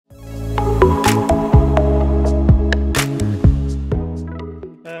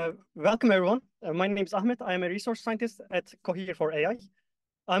welcome everyone. My name is Ahmet. I am a resource scientist at Cohere for AI.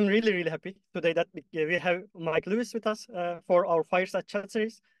 I'm really happy today that we have Mike Lewis with us for our Fireside Chat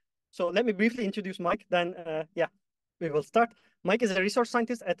series. So let me briefly introduce Mike, then we will start. Mike is a resource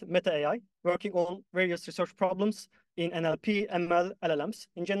scientist at Meta AI, working on various research problems in NLP, ML, LLMs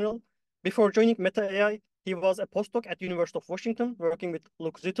in general. Before joining Meta AI, he was a postdoc at University of Washington, working with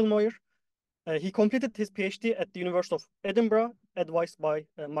Luke Zittelmeier. He completed his PhD at the University of Edinburgh, advised by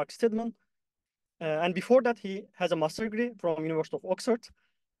Mark Stidman. And before that, he has a master's degree from University of Oxford.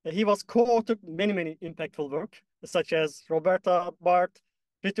 He was co-authored many impactful work, such as Roberta, BART,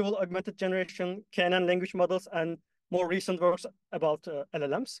 retrieval augmented generation, KNN language models, and more recent works about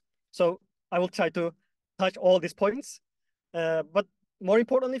LLMs. So I will try to touch all these points. But more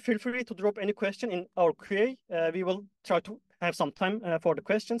importantly, feel free to drop any question in our QA. We will try to have some time for the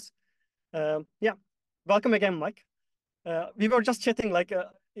questions. Yeah, welcome again, Mike. We were just chatting like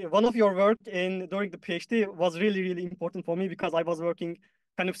one of your work during the PhD was really important for me because I was working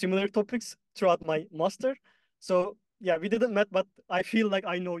kind of similar topics throughout my master. So yeah, we didn't met, but I feel like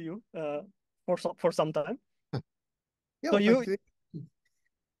I know you for some time. Yeah, So well, thank you.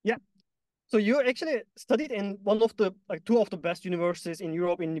 yeah, so you actually studied in one of the two of the best universities in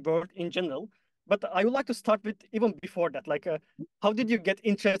Europe in the world in general. But I would like to start with even before that, like how did you get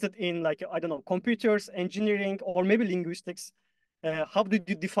interested in like I don't know computers, engineering, or maybe linguistics? How did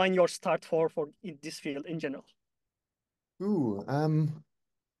you define your start for in this field in general? Ooh,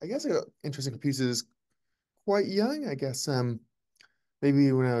 I guess I got interested in computers quite young. I guess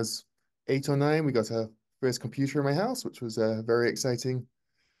maybe when I was 8 or 9, we got a first computer in my house, which was a very exciting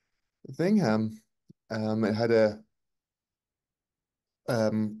thing. It had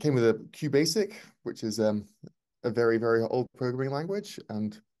came with a QBasic, which is a very old programming language,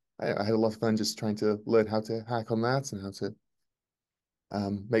 and I had a lot of fun just trying to learn how to hack on that and how to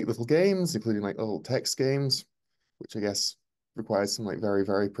make little games, including like little text games, which I guess requires some like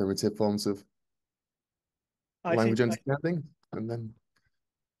very primitive forms of I see. language understanding. And then,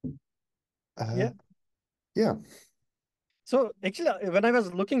 uh, Yeah. yeah, So actually, when I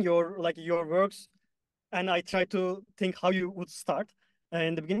was looking your works, and I tried to think how you would start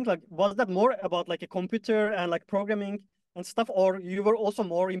in the beginning, like was that more about like a computer and like programming and stuff, or you were also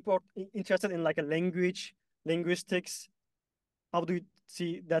more interested in like a language, linguistics? How do you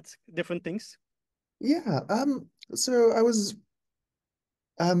see that different things? yeah. So I was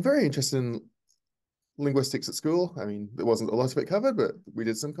very interested in linguistics at school. I mean, there wasn't a lot of it covered, but we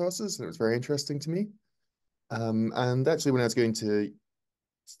did some courses, and it was very interesting to me. And actually, when I was going to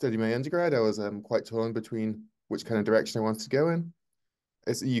study my undergrad, I was quite torn between which kind of direction I wanted to go in.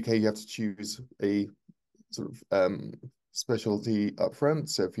 It's the UK, you have to choose a sort of specialty up front,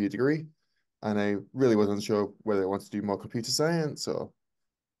 so for your degree. And I really wasn't sure whether I wanted to do more computer science or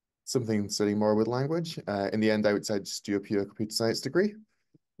something studying more with language. In the end, I would decide to just do a pure computer science degree,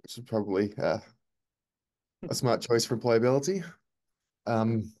 which is probably a smart choice for employability.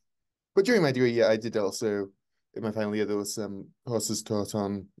 Um, but during my degree, yeah, I did also, in my final year, there was some courses taught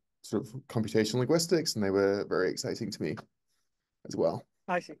on sort of computational linguistics, and they were very exciting to me as well.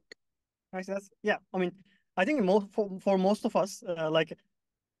 I see. I see. That's yeah. I mean, I think most for most of us, like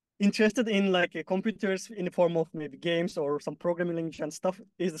interested in like computers in the form of maybe games or some programming language and stuff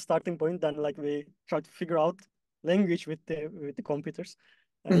is the starting point. Then like we try to figure out language with the computers.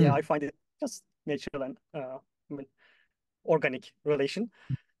 Yeah, I find it just natural and I mean, organic relation.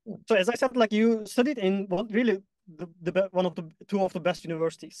 So as I said, like you studied in really one of the two of the best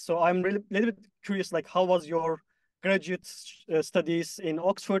universities. So I'm really a little bit curious, like how was your graduate studies in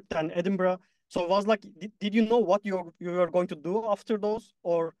Oxford and Edinburgh? So it was like, did you know what you were going to do after those,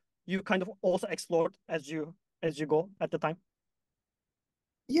 or you kind of also explored as you go at the time?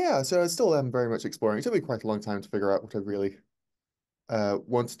 Yeah, so I still am very much exploring. It took me quite a long time to figure out what I really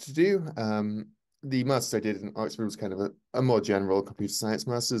wanted to do. The master's I did in Oxford was kind of a more general computer science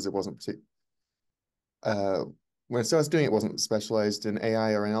master's. It wasn't particular. Uh, when I started doing it, it wasn't specialized in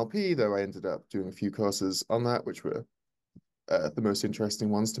AI or NLP, though I ended up doing a few courses on that, which were the most interesting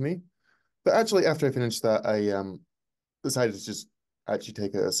ones to me. But actually, after I finished that, I decided to just actually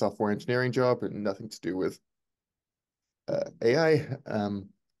take a software engineering job and nothing to do with AI, and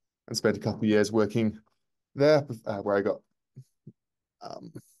spent a couple of years working there, where I got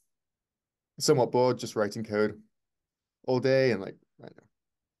um, somewhat bored just writing code all day and like I don't know,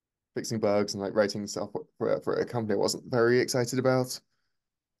 fixing bugs and like writing stuff for a company I wasn't very excited about.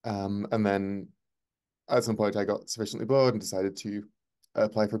 And then at some point I got sufficiently bored and decided to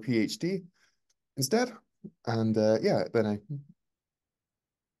apply for a PhD instead. And yeah, then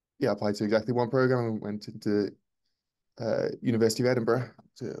I applied to exactly one program and went into University of Edinburgh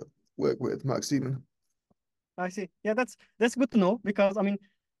to work with Mark Steedman. I see. Yeah, that's good to know because I mean,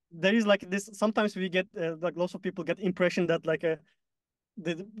 there is like this. Sometimes we get like lots of people get impression that like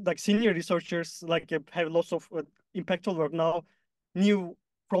the like senior researchers like have lots of impactful work now, knew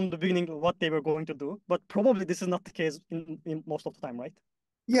from the beginning what they were going to do, but probably this is not the case in most of the time, right?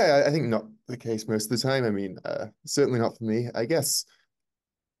 Yeah, I think not the case most of the time. I mean, certainly not for me. I guess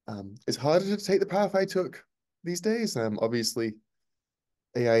it's harder to take the path I took these days. Obviously,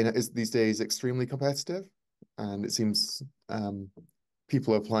 AI is these days extremely competitive, and it seems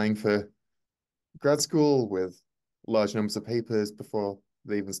people are applying for grad school with large numbers of papers before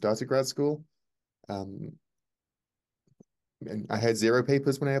they even started grad school. Um, and I had zero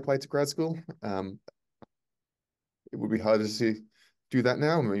papers when I applied to grad school. It would be harder to do that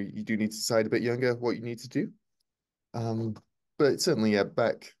now. I mean, you do need to decide a bit younger what you need to do. Um, but certainly, yeah,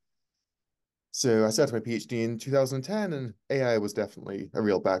 back. So I started my PhD in 2010, and AI was definitely a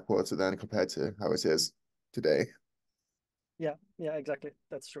real backwater then compared to how it is today. Yeah, yeah, exactly.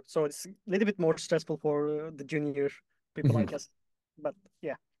 That's true. So it's a little bit more stressful for the junior people, I Mhm. guess. But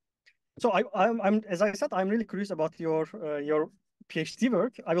yeah. So I'm as I said, I'm really curious about your PhD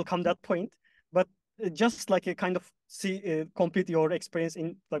work. I will come that point, but just like a kind of see complete your experience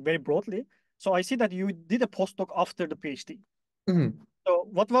in like very broadly. So I see that you did a postdoc after the PhD. Mhm. So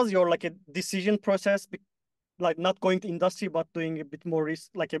what was your like a decision process, like not going to industry but doing a bit more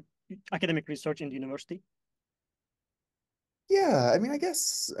like a academic research in the university? Yeah, I mean, I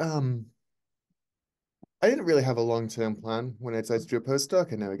guess I didn't really have a long-term plan when I decided to do a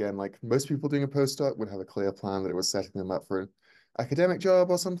postdoc. I know again, like most people doing a postdoc would have a clear plan that it was setting them up for an academic job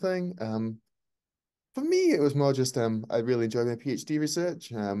or something. For me, it was more just I really enjoyed my PhD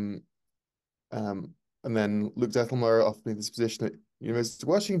research. Um, and then Luke Dettelmer offered me this position at University of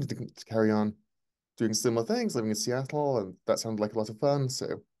Washington to carry on doing similar things, living in Seattle, and that sounded like a lot of fun.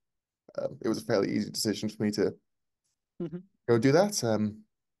 So it was a fairly easy decision for me to Mhm. go do that.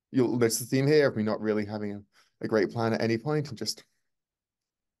 You'll notice the theme here of me not really having a great plan at any point and just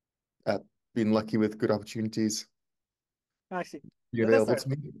uh, being lucky with good opportunities I see. being That's available fair. to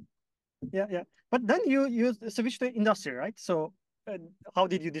me. Yeah, yeah. But then you switched to industry, right? So uh, how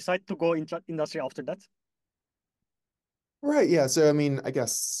did you decide to go into industry after that? Right, yeah. So I mean, I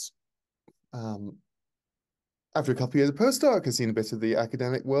guess um, after a couple of years of postdoc, I've seen a bit of the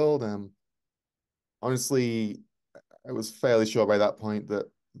academic world. Honestly, I was fairly sure by that point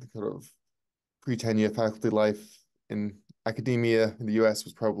that the kind of pre-tenure faculty life in academia in the US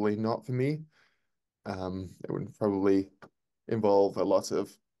was probably not for me. It would probably involve a lot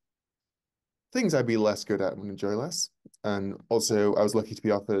of things I'd be less good at and would enjoy less. And also, I was lucky to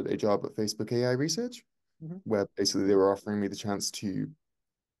be offered a job at Facebook AI Research, Mhm. where basically they were offering me the chance to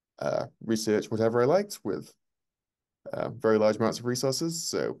research whatever I liked with very large amounts of resources.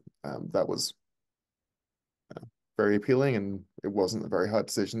 So that was very appealing, and it wasn't a very hard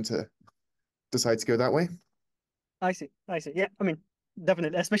decision to decide to go that way. I see. I see. Yeah, I mean,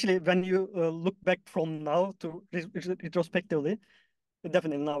 definitely, especially when you look back from now to retrospectively,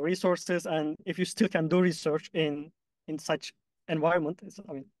 definitely now resources, and if you still can do research in such environment,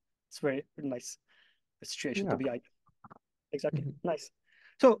 I mean, it's very, very nice situation to Yeah. be in. Exactly. Mhm. Nice.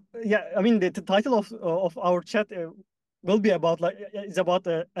 So yeah, I mean the title of our chat will be about like is about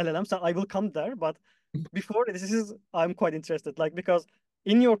LLM. So I will come there, but before this is I'm quite interested, like because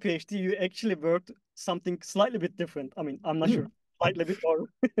in your PhD you actually worked something slightly bit different. I mean, I'm not sure Mm. slightly bit or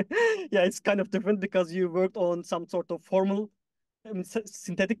yeah, it's kind of different because you worked on some sort of formal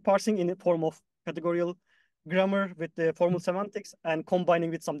synthetic parsing in the form of categorical grammar with the formal semantics and combining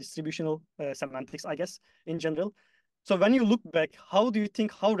with some distributional semantics, I guess, in general. So when you look back, how do you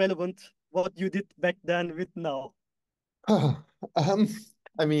think how relevant what you did back then with now? Um,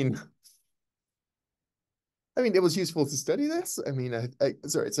 I mean, it was useful to study this. I mean,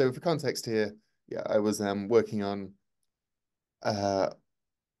 sorry. So for context here, yeah, I was working on uh,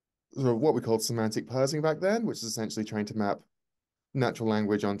 sort of what we called semantic parsing back then, which is essentially trying to map natural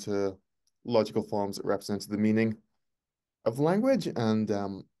language onto logical forms that represented the meaning of the language. And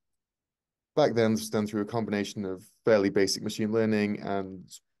back then, this was done through a combination of fairly basic machine learning and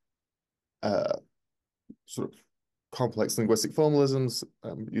uh, sort of complex linguistic formalisms,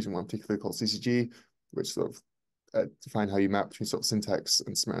 using one particularly called CCG, which sort of define how you map between sort of syntax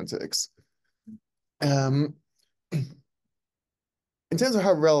and semantics. Um, in terms of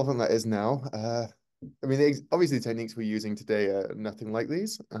how relevant that is now, I mean, obviously the techniques we're using today are nothing like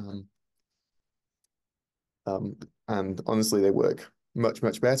these. Um, and honestly, they work much,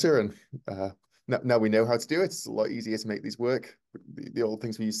 much better. And now we know how to do it. It's a lot easier to make these work. The old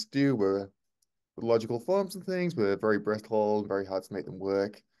things we used to do were logical forms and things were very brittle, very hard to make them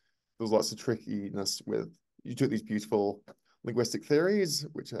work. was lots of trickiness with, you took these beautiful linguistic theories,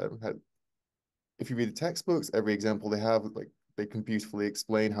 which had, if you read the textbooks, every example they have, like they can beautifully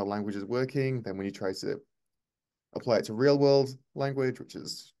explain how language is working. Then when you try to apply it to real world language, which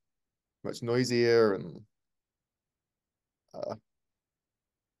is much noisier and uh,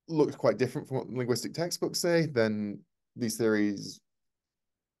 looks quite different from what linguistic textbooks say, then these theories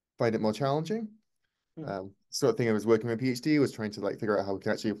find it more challenging. Sort of thing I was working on my PhD was trying to like figure out how we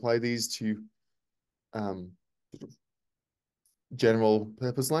can actually apply these to um, general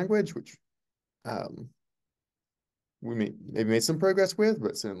purpose language, which um, we maybe made some progress with,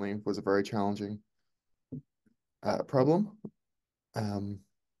 but certainly was a very challenging problem. Um,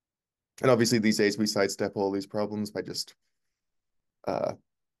 and obviously these days we sidestep all these problems by just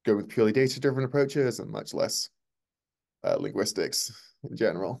go with purely data-driven approaches and much less linguistics in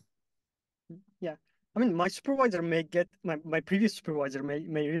general. Yeah. I mean, my supervisor may get my previous supervisor may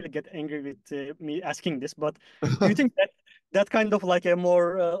really get angry with me asking this, but do you think that that kind of like a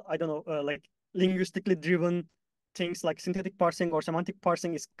more I don't know like linguistically driven things like synthetic parsing or semantic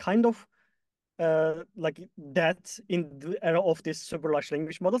parsing is kind of like that in the era of these super large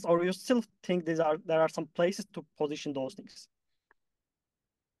language models, or you still think there are some places to position those things?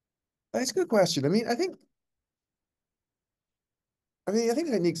 That's a good question. I think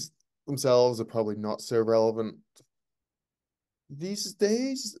techniques themselves are probably not so relevant these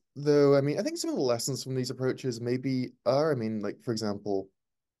days, though. I mean, I think some of the lessons from these approaches maybe are, I mean, like for example,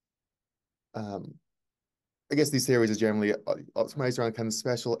 um, I guess these theories are generally optimized around kind of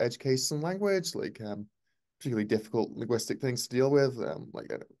special edge cases in language, like particularly difficult linguistic things to deal with,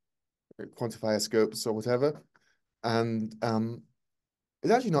 like quantifier scopes or whatever. And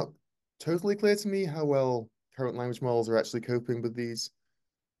it's actually not totally clear to me how well current language models are actually coping with these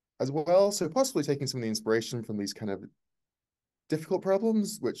as well. So possibly taking some of the inspiration from these kind of difficult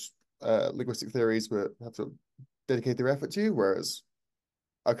problems, which linguistic theories were have to dedicate their effort to, whereas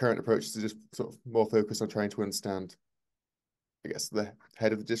our current approach is just sort of more focused on trying to understand, I guess, the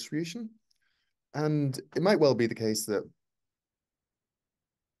head of the distribution. And it might well be the case that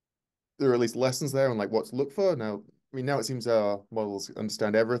there are at least lessons there on like what to look for. Now, I mean, now it seems our models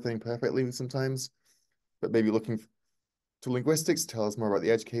understand everything perfectly sometimes, but maybe looking to linguistics to tell us more about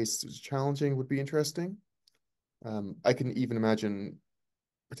the edge case, which is challenging, would be interesting. I can even imagine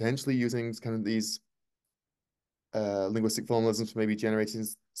potentially using kind of these linguistic formalisms for maybe generating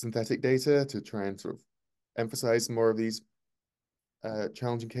synthetic data to try and sort of emphasize more of these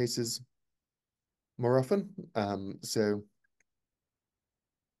challenging cases more often.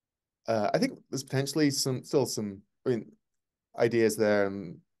 I think there's potentially still some, I mean, ideas there,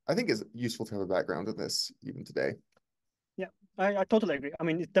 and I think it's useful to have a background in this even today. Yeah, I totally agree. I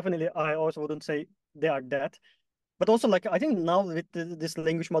mean, it definitely, I also wouldn't say they are dead, but also like I think now with these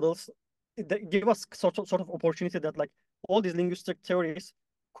language models, they give us sort of opportunity that like all these linguistic theories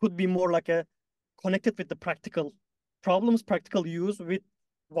could be more like a connected with the practical problems, practical use with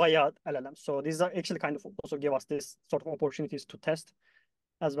via LLM. So these are actually kind of also give us this sort of opportunities to test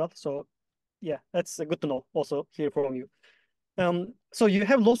as well. So yeah, that's good to know also hear from you. So you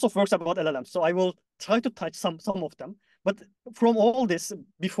have lots of works about LLMs. So I will try to touch some of them. But from all this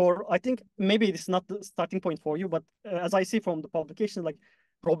before, I think maybe it's not the starting point for you, but as I see from the publication, like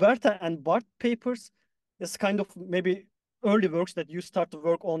Roberta and Bart papers is kind of maybe early works that you start to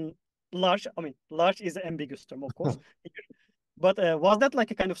work on large. I mean, large is an ambiguous term, of course. But was that like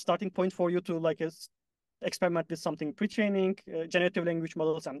a kind of starting point for you to like experiment with something pre-training, generative language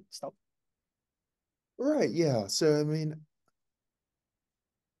models and stuff? Right, yeah. So I mean,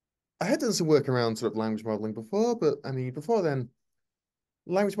 I had done some work around sort of language modeling before, but I mean, before then,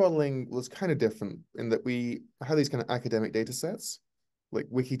 language modeling was kind of different in that we had these kind of academic data sets, like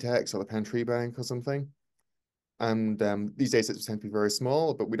Wikitext or the Penn Tree Bank or something. And these data sets tend to be very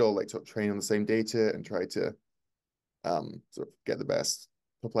small, but we'd all like to train on the same data and try to sort of get the best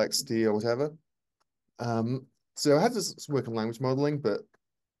complexity or whatever. So I had to work on language modeling, but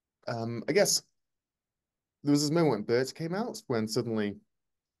I guess there was this moment when BERT came out when suddenly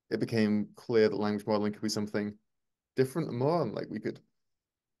it became clear that language modeling could be something different and more, and like we could.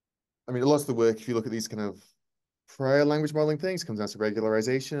 I mean, a lot of the work, if you look at these kind of prior language modeling things, comes down to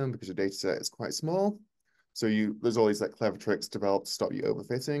regularization because your data set is quite small. So there's all these like clever tricks developed to stop you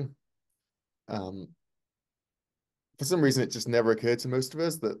overfitting. Um, for some reason, it just never occurred to most of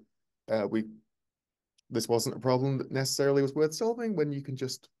us that we this wasn't a problem that necessarily was worth solving when you can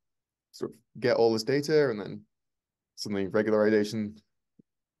just sort of get all this data and then suddenly regularization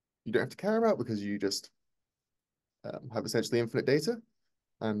you don't have to care about because you just have essentially infinite data.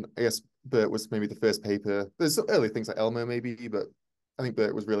 And I guess Bert was maybe the first paper. There's some early things like Elmo maybe, but I think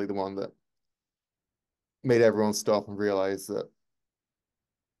BERT was really the one that made everyone stop and realize that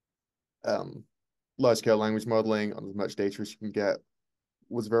um, large-scale language modeling on as much data as you can get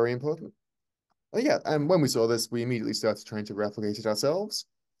was very important. Yeah, and when we saw this, we immediately started trying to replicate it ourselves.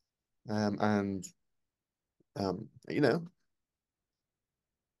 And you know,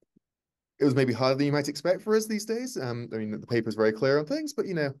 it was maybe harder than you might expect for us these days. I mean, the paper is very clear on things, but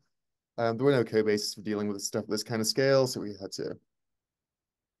there were no code bases for dealing with stuff at this kind of scale, so we had to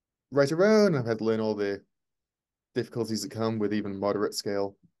write our own. I've had to learn all the difficulties that come with even moderate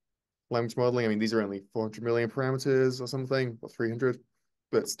scale language modeling. I mean, these are only 400 million parameters or something, or 300,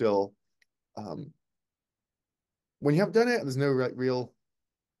 but still, um, when you haven't done it, there's no real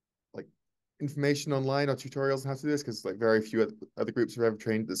like information online or tutorials on how to do this because like very few other groups have ever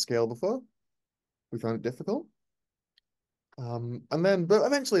trained at this scale before. We found it difficult. But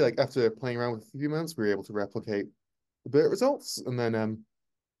eventually, like after playing around with a few months, we were able to replicate the BERT results. And then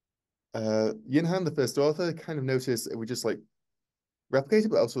Yinhan, the first author, kind of noticed that we just like replicated,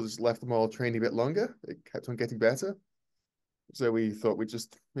 but also just left them all training a bit longer. It kept on getting better. So we thought we'd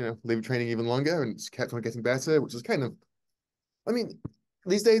just, leave it training even longer and just kept on getting better, which is kind of, I mean,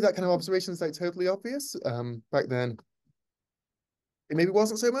 these days that kind of observation is like totally obvious. Back then, it maybe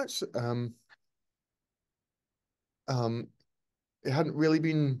wasn't so much. Um, it hadn't really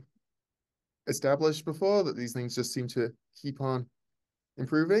been established before that these things just seem to keep on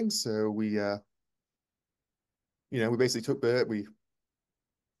improving. So we basically took BERT, we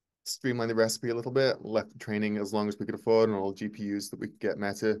streamlined the recipe a little bit, left the training as long as we could afford on all GPUs that we could get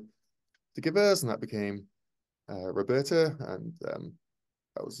Meta to give us, and that became Roberta, and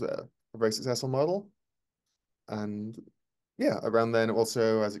that was a very successful model. And yeah, around then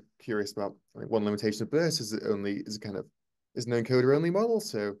also, I was curious about one limitation of BERT is it only is a kind of is an encoder only model,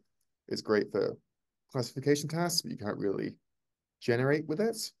 so it's great for classification tasks, but you can't really generate with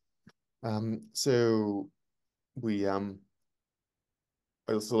it. So we I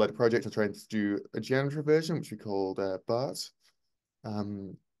also led a project of trying to do a generative version, which we called BART.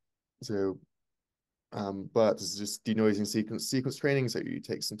 Um, so BART is just denoising sequence training. So you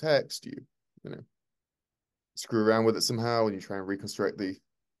take some text, you know screw around with it somehow, and you try and reconstruct the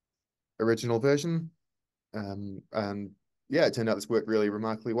original version. And yeah, it turned out this worked really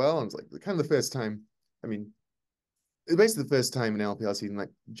remarkably well. And it's like kind of the first time. I mean, it's basically the first time in NLP I've seen like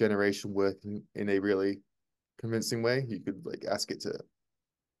generation work in a really convincing way. You could like ask it to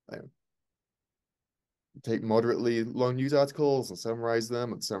take moderately long news articles and summarize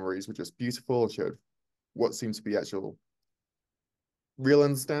them, and summaries were just beautiful and showed what seems to be actual real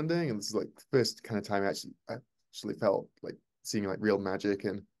understanding. And this is like the first kind of time I actually felt like seeing like real magic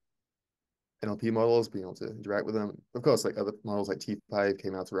in NLP models, being able to interact with them. Of course, like other models like T5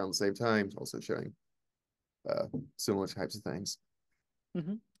 came out around the same time, also showing similar types of things.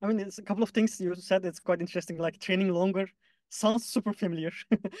 Mm-hmm. I mean, it's a couple of things you said. It's quite interesting. Like training longer sounds super familiar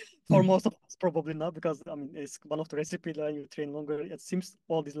for most of us, probably not, because I mean, it's one of the recipe that you train longer. It seems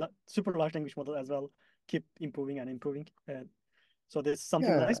all these super large language models as well keep improving and improving. So there's something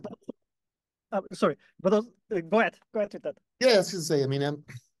Yeah, nice. But sorry, but go ahead with that. yeah, I was gonna say. I mean,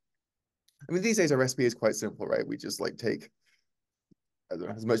 these days our recipe is quite simple, right? We just like take I don't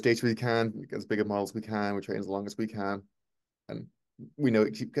know, as much data as we can, as big a models as we can, we train as long as we can, and we know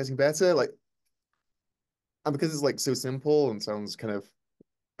it keeps getting better. Like, and because it's like so simple and sounds kind of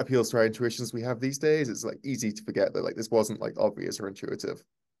appeals to our intuitions we have these days, it's like easy to forget that like this wasn't like obvious or intuitive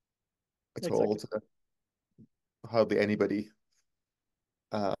at all Exactly. to hardly anybody.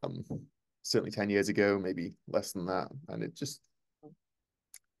 Um, Certainly 10 years ago, maybe less than that, and it just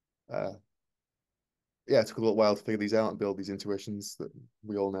uh, yeah, it took a little while to figure these out and build these intuitions that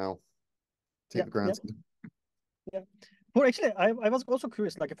we all now take Yeah, for yeah, granted. yeah. For actually, I was also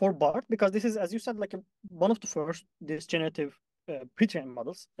curious, like for BART, because this is, as you said, like one of the first this generative pre-trained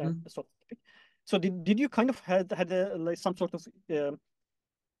models, Mm. so to speak. So did you kind of had like some sort of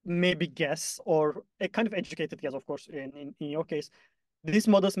maybe guess or a kind of educated guess, of course, in your case, these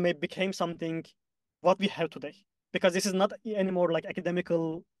models may became something what we have today, because this is not anymore like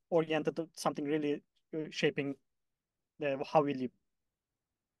academical oriented, something really shaping how we live.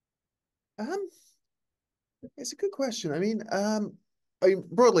 Um, it's a good question. I mean,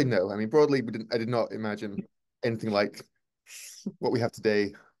 broadly, no. I mean, broadly, I did not imagine anything like what we have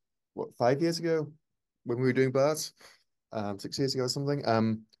today. What, 5 years ago when we were doing BART, 6 years ago or something.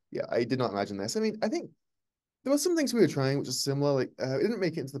 Yeah, I did not imagine this. I mean, I think there were some things we were trying which is similar. Like, it didn't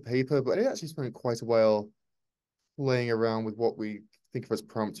make it into the paper, but I actually spent quite a while playing around with what we think of as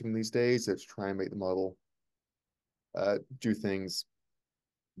prompting these days, so to try and make the model do things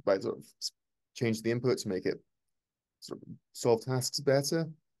by sort of change the input to make it sort of solve tasks better.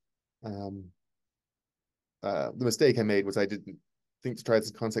 Um, the mistake I made was I didn't think to try this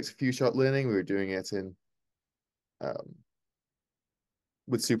in context of few-shot learning. We were doing it in um,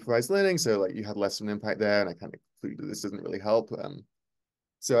 with supervised learning, so like you had less of an impact there, and I kind of concluded this doesn't really help.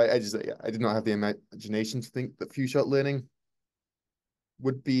 So I just yeah, I did not have the imagination to think that few-shot learning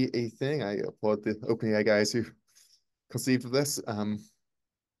would be a thing. I applaud the OpenAI guys who conceived of this. I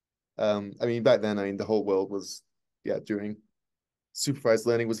mean, back then, I mean, the whole world was, yeah, doing supervised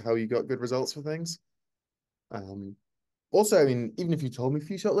learning was how you got good results for things. Um, Also, I mean, even if you told me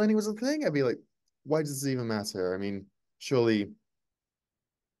few-shot learning was a thing, I'd be like, why does this even matter? I mean, surely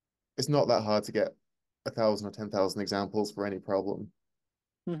it's not that hard to get 1,000 or 10,000 examples for any problem.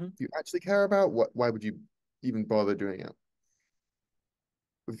 Mm-hmm. If you actually care about why would you even bother doing it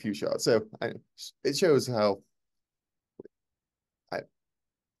with few shots? So it shows how I,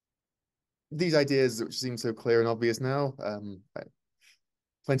 these ideas, which seem so clear and obvious now,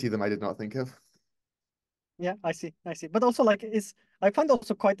 plenty of them I did not think of. Yeah, I see, I see. But also, like, it's I find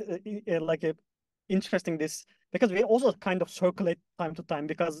also quite like interesting this because we also kind of circulate time to time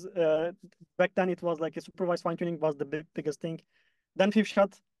because back then it was like a supervised fine tuning was the biggest thing. Then fifth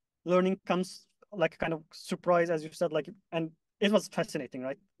shot learning comes like kind of surprise, as you said, like, and it was fascinating,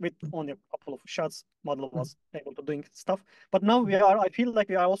 right? With only a couple of shots, model was able to doing stuff. But now I feel like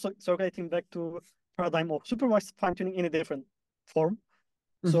we are also circulating back to paradigm of supervised fine tuning in a different form.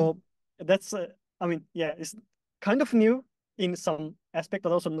 Mhm. So that's, I mean, yeah, it's kind of new in some aspect,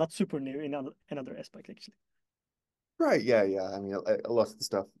 but also not super new in another aspect, actually. Right, yeah, yeah. I mean, a lot of the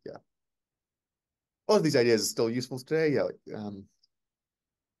stuff, yeah. All of these ideas are still useful today. Yeah,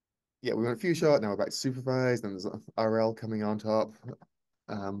 yeah, we went few shot, now we're back to supervised, and there's RL coming on top.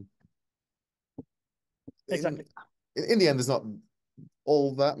 Um, in Exactly. in the end, there's not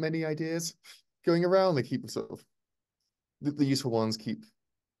all that many ideas going around. They keep sort of the useful ones keep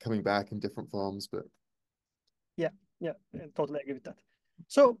coming back in different forms, but Yeah, yeah, I totally agree with that.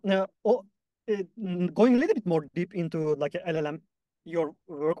 So, going a little bit more deep into like a LLM, your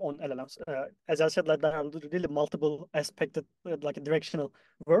work on LLMs, as I said, like there are really multiple aspects, like a directional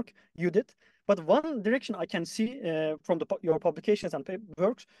work you did. But one direction I can see from your publications and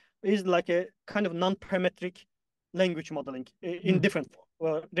works is like a kind of non-parametric language modeling in Hmm. different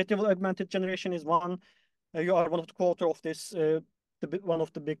form. Retrieval augmented generation is one. You are one of the co-author of this, one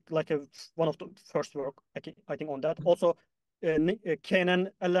of the big, like one of the first work I think on that. Also,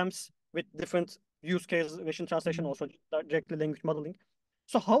 KNN LMs with different use case, vision translation, also directly language modeling.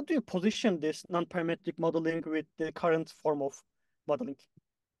 So how do you position this non-parametric modeling with the current form of modeling?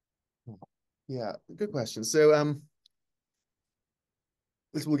 Yeah, good question. So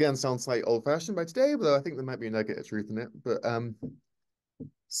this will again sound slightly old-fashioned by today, but I think there might be a nugget of truth in it. But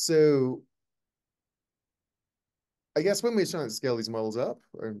so I guess when we were trying to scale these models up,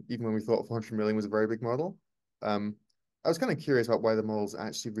 or even when we thought 400 million was a very big model, um, I was kind of curious about why the models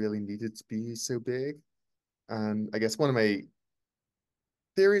actually really needed to be so big. And I guess one of my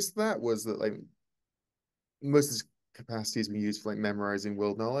theories to that was that like most of this capacity has been used for like memorizing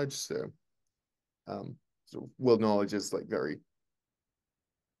world knowledge. Um, so world knowledge is like very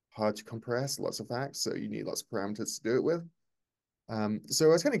hard to compress, lots of facts, so you need lots of parameters to do it with. So I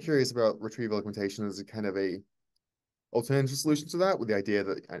was kind of curious about retrieval augmentation as a kind of a alternative solution to that, with the idea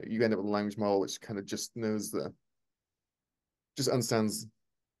that you end up with a language model which kind of just understands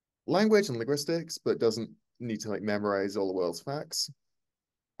language and linguistics, but doesn't need to like memorize all the world's facts.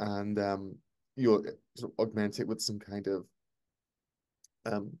 And you'll sort of augment it with some kind of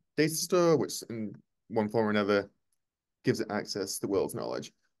data store, which in one form or another gives it access to the world's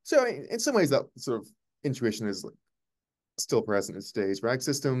knowledge. So in some ways, that sort of intuition is like still present in today's RAG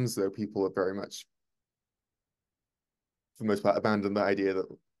systems, though people have very much, for the most part, abandoned the idea that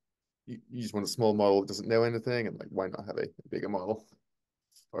you just want a small model that doesn't know anything, and like, why not have a bigger model,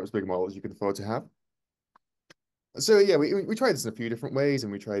 or as big a model as you can afford to have? So yeah, we tried this in a few different ways,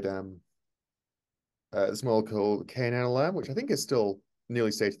 and we tried this model called KNLM, which I think is still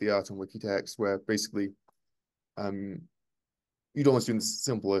nearly state of the art on Wikitext, where basically um, you'd almost do the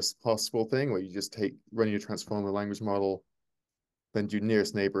simplest possible thing, where you just run your transformer language model, then do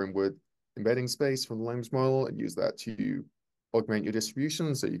nearest neighbor in word embedding space from the language model, and use that to augment your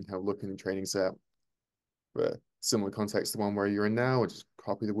distribution, so you can have a look in the training set for similar context to the one where you're in now, and just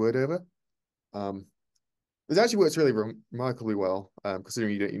copy the word over. Um, this actually works really remarkably well,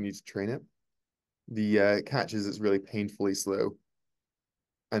 considering you don't even need to train it. The catch is it's really painfully slow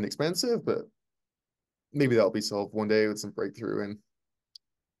and expensive, but maybe that'll be solved one day with some breakthrough in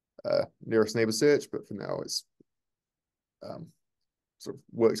nearest neighbor search. But for now, it's um, sort of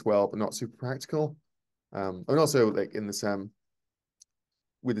works well, but not super practical. And also like in this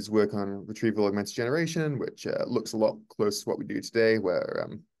with his work on retrieval augmented generation, which looks a lot close to what we do today, where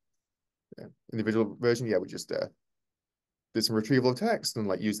yeah, in the visual version, yeah, we just did some retrieval of text and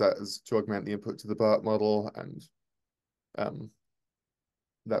like use that as to augment the input to the BART model, and um,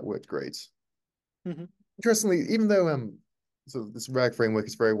 that worked great. Mm-hmm. Interestingly, even though so this RAG framework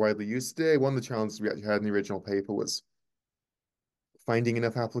is very widely used today, one of the challenges we actually had in the original paper was finding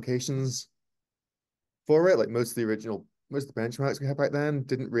enough applications for it. Like most of the benchmarks we had back then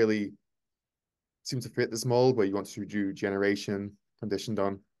didn't really seem to fit this mold where you want to do generation conditioned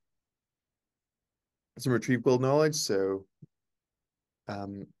on some retrievable knowledge. So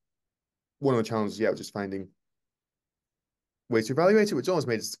um, one of the challenges, yeah, was just finding ways to evaluate it, which almost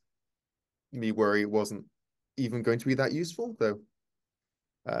made me worry it wasn't even going to be that useful, though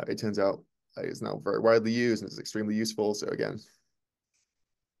it turns out it's now very widely used and it's extremely useful. So again,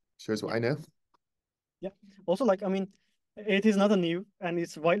 shows what Yeah. I know. Yeah. Also, like, I mean, it is not a new and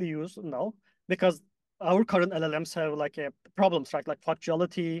it's widely used now because our current LLMs have like problems, right? Like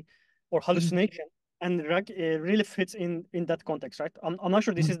factuality or hallucination. And RAG really fits in that context, right? I'm not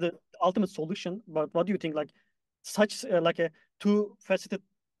sure this is the ultimate solution, but what do you think? Like, such like a two-faceted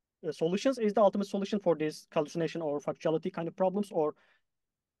solutions is the ultimate solution for this hallucination or factuality kind of problems, or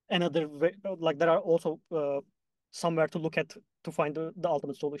another way, like there are also somewhere to look at to find the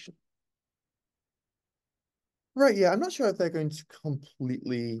ultimate solution. Right, yeah, I'm not sure if they're going to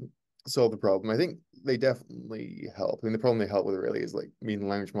completely solve the problem. I think they definitely help. I mean, the problem they help with really is like mean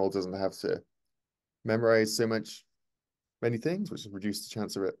language model doesn't have to memorize many things, which has reduced the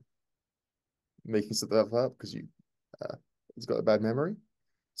chance of it making stuff up because it's got a bad memory.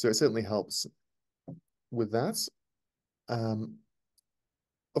 So it certainly helps with that. Um,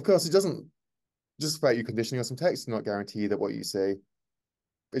 of course, it doesn't just the fact you conditioning on some text does not guarantee that what you say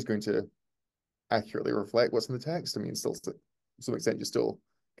is going to accurately reflect what's in the text. I mean, still to some extent, you're still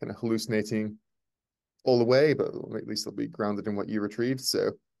kind of hallucinating all the way, but at least it'll be grounded in what you retrieved.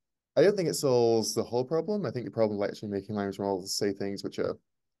 So I don't think it solves the whole problem. I think the problem of actually making language models say things which are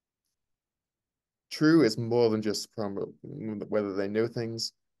true is more than just from whether they know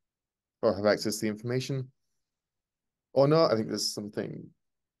things or have access to the information or not. I think there's something,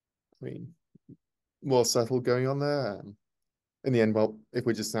 I mean, more subtle going on there. In the end, well, if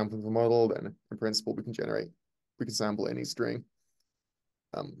we're just sampling the model, then in principle we can sample any string.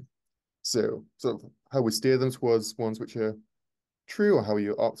 So sort of how we steer them towards ones which are true, or how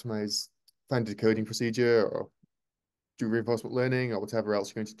you optimize, find a decoding procedure, or do reinforcement learning, or whatever else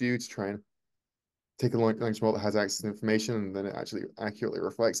you're going to do to try and take a language model that has access to information and then it actually accurately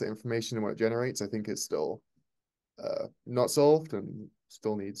reflects that information and what it generates. I think it's still not solved and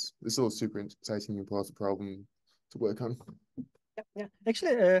it's still a super exciting important problem to work on. Yeah, yeah.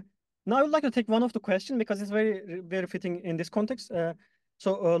 Actually, now I would like to take one of the question because it's very fitting in this context.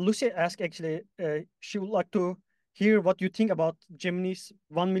 Lucy asked actually, she would like to hear what you think about Gemini's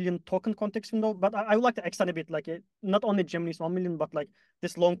 1 million token context window. But I would like to extend a bit, like not only Gemini's 1 million, but like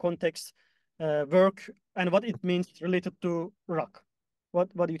this long context work and what it means related to RAG.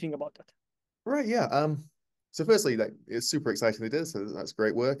 What do you think about that? Right, yeah. So firstly, like it's super exciting they did, so that's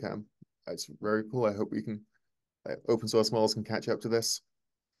great work. That's very cool. I hope we can open source models can catch up to this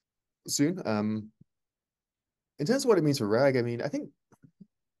soon. In terms of what it means for RAG, I mean, I think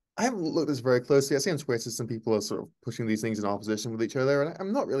I haven't looked at this very closely. I see on Twitter some people are sort of pushing these things in opposition with each other, and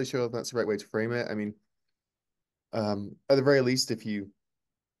I'm not really sure if that's the right way to frame it. I mean, at the very least, if you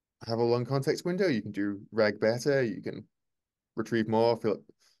have a long context window, you can do RAG better. You can retrieve more,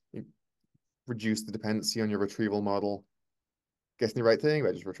 reduce the dependency on your retrieval model, getting the right thing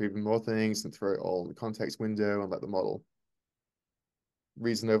by just retrieving more things and throw it all in the context window and let the model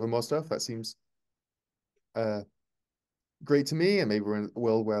reason over more stuff. That seems uh, great to me. And maybe we're in a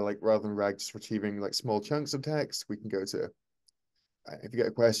world where like rather than RAG just retrieving like small chunks of text, we can go to if you get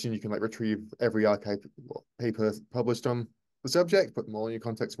a question, you can like retrieve every archive paper published on the subject, put them all in your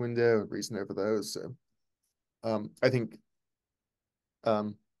context window and reason over those. So I think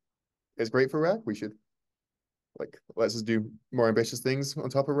um, it's great for RAG. We should like let's just do more ambitious things on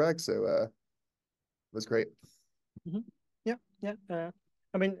top of RAG. So that's great. Mhm. Yeah, yeah.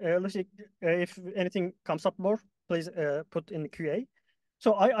 I mean, Lucy, if anything comes up more, please put in the QA.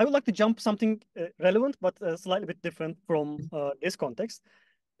 So I would like to jump something relevant, but slightly bit different from this context,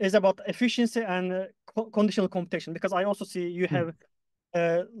 is about efficiency and conditional computation, because I also see you have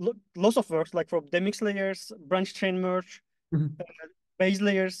lots of works like from demix layers, branch chain merge, base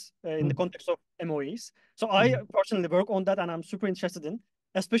layers in the context of MOEs. So I personally work on that and I'm super interested in,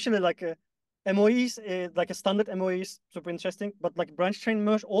 especially like MOEs, like a standard MOE is super interesting, but like branch train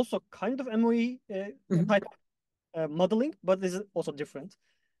merge also kind of MOE Mhm. type modeling, but this is also different.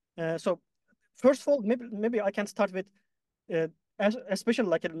 So first of all, maybe I can start with uh, especially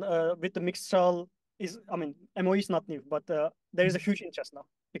like with the mixtral is, I mean, MOE is not new, but there is a huge interest now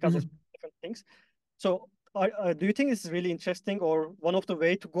because of Mhm. different things. So do you think this is really interesting or one of the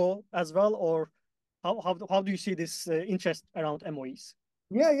way to go as well, or how do you see this interest around MOEs?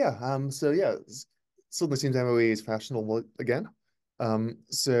 Yeah, yeah. So yeah, suddenly seems MOE is fashionable again.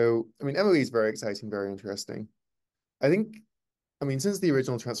 So I mean, MOE is very exciting, very interesting. I think, I mean, since the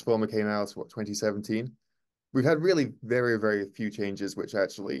original Transformer came out, what, 2017, we've had really very, very few changes which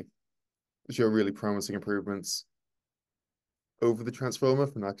actually show really promising improvements over the Transformer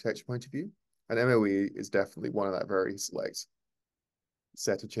from an architecture point of view. And MOE is definitely one of that very select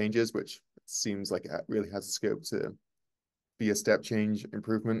set of changes, which seems like it really has the scope to be a step change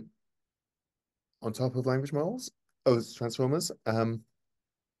improvement on top of language models, oh, transformers.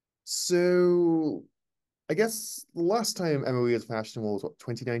 So I guess the last time MOE was fashionable was what,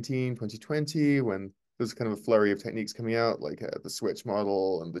 2019, 2020, when there was kind of a flurry of techniques coming out, like the switch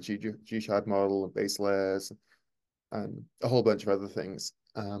model and the G-shard model and base layers and a whole bunch of other things.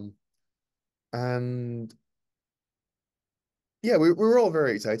 And yeah, we were all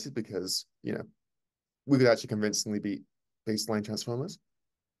very excited because, we could actually convincingly beat baseline transformers.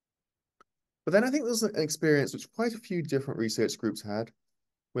 But then I think there's an experience which quite a few different research groups had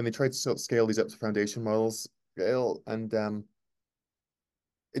when they tried to sort of scale these up to foundation models scale, and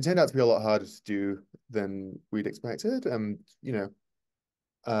it turned out to be a lot harder to do than we'd expected. I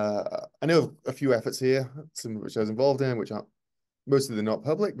know of a few efforts here, some of which I was involved in, which aren't most of them not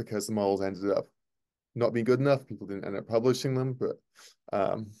public because the models ended up not being good enough. People didn't end up publishing them, but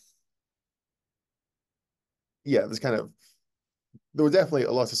um, yeah, there were definitely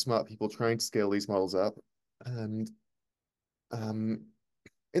a lot of smart people trying to scale these models up, and um,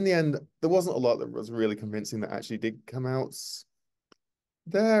 in the end, there wasn't a lot that was really convincing that actually did come out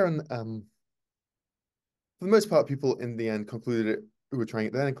there, and for the most part, people in the end concluded it who were trying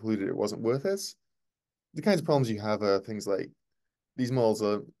it then concluded it wasn't worth it. The kinds of problems you have are things like these models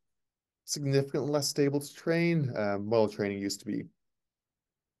are significantly less stable to train. Model training used to be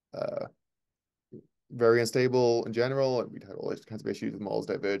uh, very unstable in general, and we'd had all those kinds of issues with models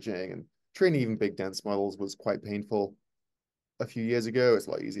diverging, and training even big dense models was quite painful a few years ago. It's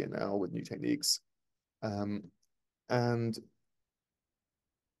a lot easier now with new techniques. Um, and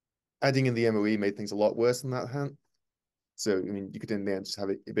adding in the MOE made things a lot worse than that hand. So, I mean, you could in the end just have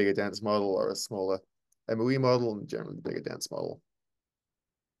a bigger dense model or a smaller MOE model, and generally the bigger dense model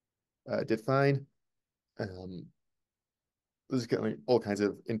did fine. Um, there's getting all kinds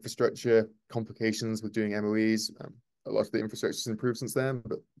of infrastructure complications with doing MOEs. A lot of the infrastructure's improved since then,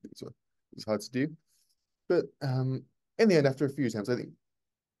 but it's hard to do. But in the end, after a few attempts, I think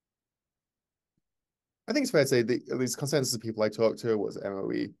it's fair to say the at least consensus of people I talked to was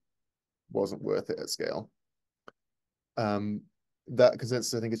MOE wasn't worth it at scale. Um, that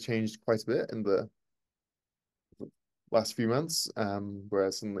consensus I think has changed quite a bit in the last few months,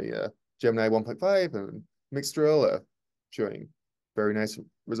 whereas in the Gemini 1.5 and Mixtral are showing very nice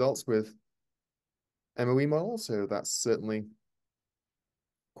results with MOE models, so that's certainly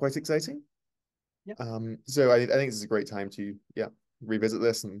quite exciting. Yeah. So I think this is a great time to revisit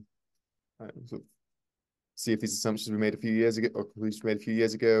this and sort of see if these assumptions we made a few years ago or conclusions we made a few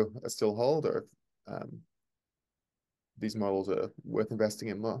years ago are still hold, or if these models are worth investing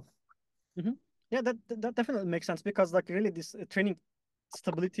in more. Hmm. Yeah, that definitely makes sense because like really this training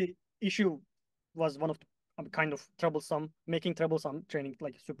stability issue was one of the kind of making troublesome training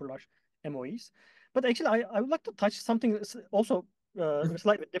like super large MOEs. But actually, I would like to touch something that's also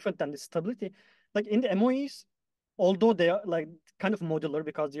slightly different than the stability. Like in the MOEs, although they are like kind of modular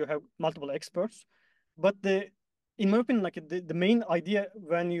because you have multiple experts, but in my opinion, like the main idea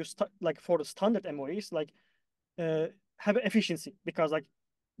when you start like for the standard MOEs, like uh, have efficiency because like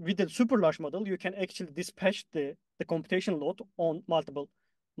with the super large model you can actually dispatch the computation load on multiple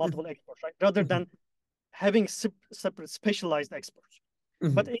experts, right, rather than having separate specialized experts.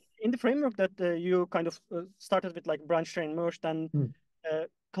 But in the framework that you kind of started with, like branch train merge, then uh,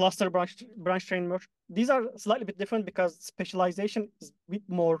 cluster branch train merge, these are slightly bit different because specialization is a bit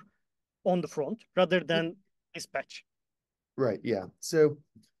more on the front rather than dispatch. Right, yeah. So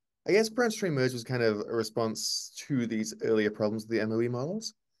I guess branch train merge was kind of a response to these earlier problems with the MOE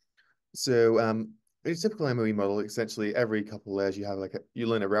models. So in a typical MOE model, essentially every couple of layers you have you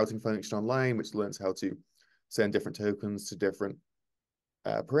learn a routing function online, which learns how to send different tokens to different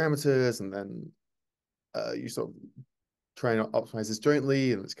parameters, and then you sort of try and optimize this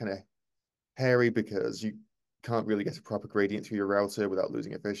jointly, and it's kind of hairy because you can't really get a proper gradient through your router without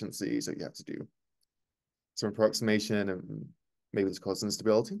losing efficiency. So you have to do some approximation and maybe this causes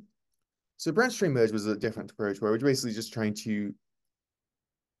instability. So branch train merge was a different approach where we're basically just trying to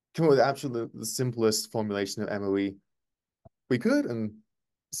come up with actually the simplest formulation of MOE we could and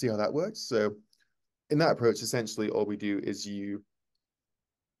see how that works. So in that approach, essentially all we do is you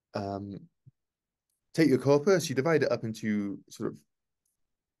um, take your corpus, you divide it up into sort of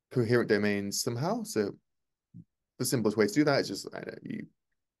coherent domains somehow. So the simplest way to do that is just you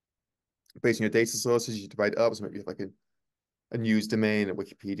based on your data sources, you divide it up. So maybe you have like a news domain, a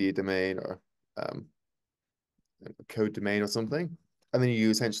Wikipedia domain, or um, a code domain or something. And then you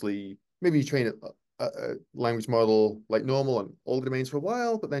essentially, maybe you train a language model like normal on all the domains for a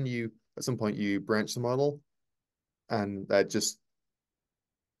while, but then you, at some point, you branch the model and just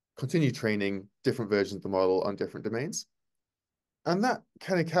continue training different versions of the model on different domains. And that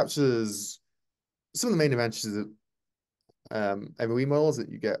kind of captures some of the main advantages of MOE models that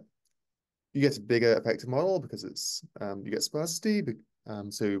you get a bigger effective model because it's you get sparsity.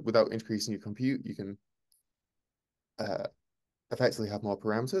 So without increasing your compute, you can uh, effectively have more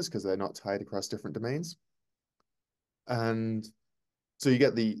parameters because they're not tied across different domains. And so you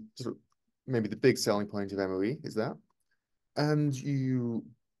get the sort of maybe the big selling point of MOE is that. And you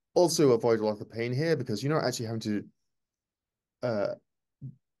also avoid a lot of the pain here because you're not actually having to uh,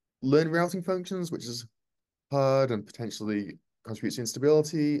 learn routing functions, which is hard and potentially contributes to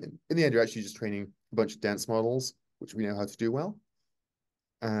instability. In the end, you're actually just training a bunch of dense models, which we know how to do well.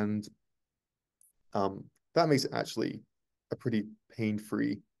 And that makes it actually a pretty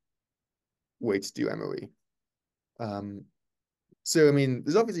pain-free way to do MOE. So, I mean,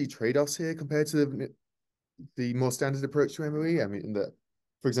 there's obviously trade-offs here compared to the more standard approach to MOE. I mean, in that,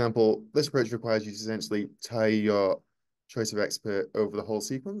 for example, this approach requires you to essentially tie your choice of expert over the whole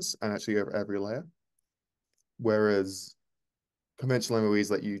sequence and actually over every layer. Whereas conventional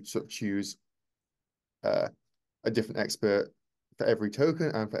MOEs let you sort of choose uh, a different expert for every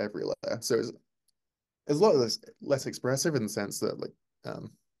token and for every layer. So it's a lot less expressive in the sense that like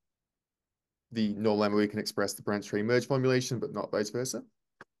the normal MOE can express the branch train merge formulation, but not vice versa.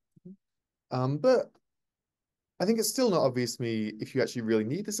 But I think it's still not obvious to me if you actually really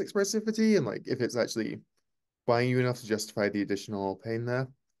need this expressivity and like if it's actually buying you enough to justify the additional pain there.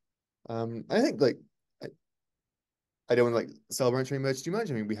 I think like I don't want to like sell branch train merge too much.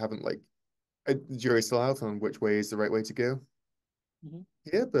 I mean, we haven't like the jury's still out on which way is the right way to go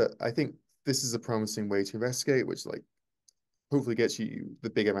here, but I think this is a promising way to investigate, which like hopefully gets you the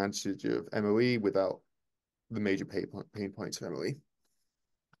big advantage of MOE without the major pain points of MOE.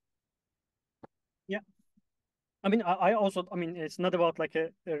 Yeah. I mean, I also, I mean, it's not about like a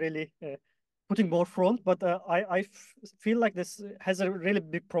really putting more front, but I feel like this has a really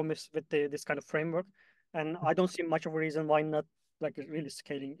big promise with this kind of framework, and I don't see much of a reason why not like really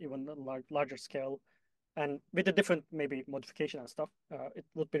scaling even a larger scale, and with a different maybe modification and stuff, it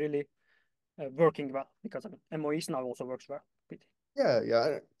would be really working well because I mean MOEs now also works well. Pretty. Yeah.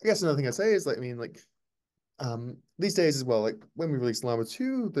 I guess another thing I say is like I mean like these days as well, like when we released Llama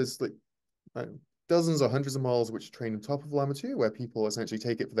 2, there's like dozens or hundreds of models which train on top of Llama 2, where people essentially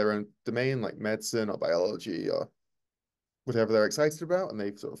take it for their own domain, like medicine or biology or whatever they're excited about, and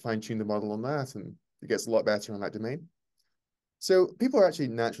they sort of fine-tune the model on that, and it gets a lot better on that domain. So people are actually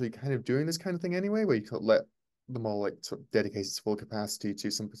naturally kind of doing this kind of thing anyway, where you can let the model like sort of dedicate its full capacity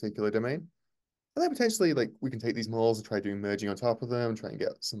to some particular domain. And then potentially like we can take these models and try doing merging on top of them, try and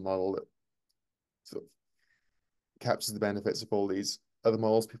get some model that sort of captures the benefits of all these other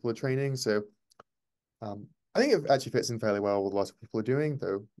models people are training. So I think it actually fits in fairly well with what lots of people are doing,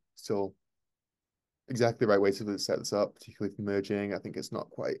 though still exactly the right way to set this up, particularly for merging. I think it's not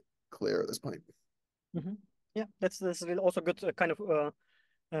quite clear at this point. Yeah, that's really also good kind of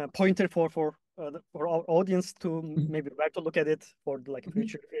pointer for our audience to maybe where to look at it for like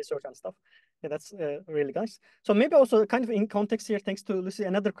future research and stuff. Yeah, that's really nice. So maybe also kind of in context here, thanks to Lucy,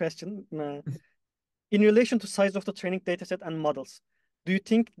 another question. In relation to size of the training dataset and models, do you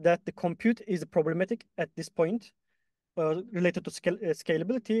think that the compute is problematic at this point related to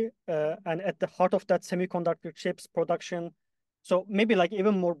scalability and at the heart of that semiconductor chips production? So maybe like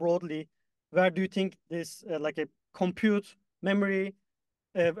even more broadly, where do you think this like a compute memory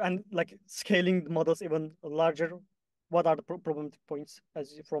and like scaling the models even larger? What are the problematic points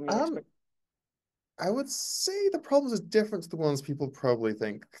from your Um, experience? I would say the problems are different to the ones people probably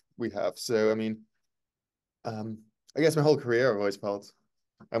think we have. So, I mean, um, I guess my whole career I've always felt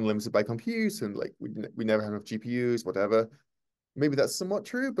I'm limited by compute and like we never have enough GPUs, whatever. Maybe that's somewhat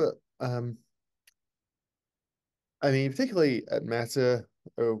true, but I mean, particularly at Meta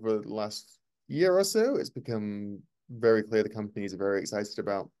over the last year or so, it's become very clear the companies are very excited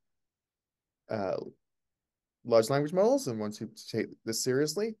about uh, large language models and want to take this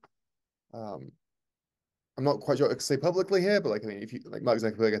seriously. I'm not quite sure what to say publicly here, but like I mean, if you like Mark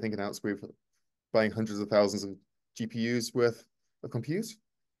Zuckerberg, I think announced we're buying hundreds of thousands of GPUs worth of compute,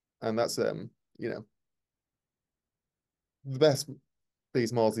 and that's you know, the best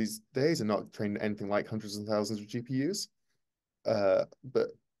these models these days are not trained anything like hundreds of thousands of GPUs. But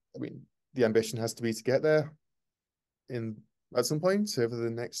I mean, the ambition has to be to get there in at some point over the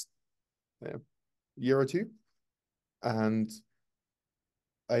next year or two, and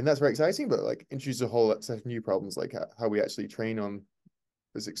that's very exciting. But like introduces a whole set of new problems, like how we actually train on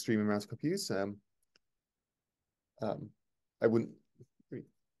this extreme amount of compute. I wouldn't.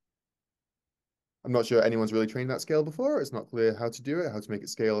 I'm not sure anyone's really trained that scale before. It's not clear how to do it, how to make it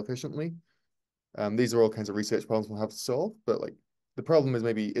scale efficiently. These are all kinds of research problems we'll have to solve. But like the problem is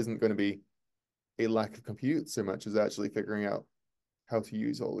maybe isn't going to be a lack of compute so much as actually figuring out how to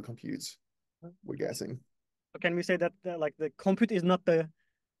use all the compute we're getting. Can we say that like the compute is not the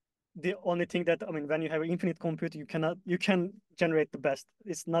only thing that, I mean, when you have infinite compute, you can generate the best.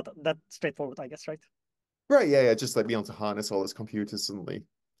 It's not that straightforward, I guess, right? Right, yeah. Just like being able to harness all this compute is suddenly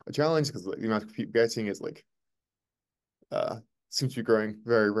a challenge because like, the amount of compute getting is like uh seems to be growing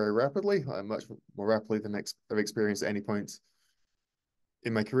very, very rapidly, much more rapidly than I've experienced at any point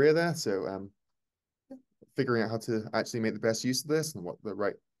in my career there. So figuring out how to actually make the best use of this and what the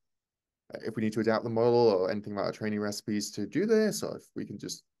right if we need to adapt the model or anything about our training recipes to do this, or if we can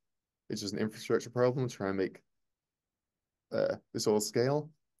just it's just an infrastructure problem to try and make this all scale.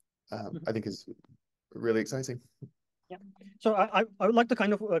 I think is really exciting. Yeah. So I would like to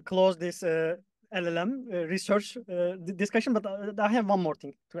kind of close this LLM research discussion, but I have one more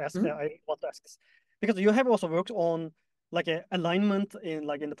thing to ask. Mhm. I want to ask this because you have also worked on like a alignment in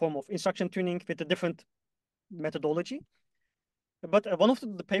the form of instruction tuning with a different methodology. But one of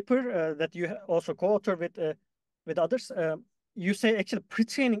the paper that you also co-author with others, you say actually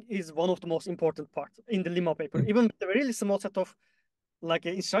pre-training is one of the most important parts in the Lima paper. Even with a really small set of like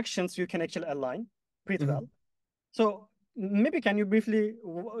instructions, you can actually align pretty Mhm. well. So maybe can you briefly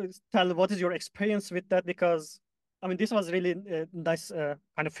tell what is your experience with that? Because I mean, this was really nice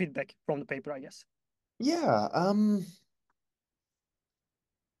kind of feedback from the paper, I guess. Yeah,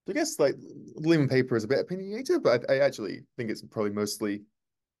 I guess like Lehman paper is a bit opinionated, but I actually think it's probably mostly.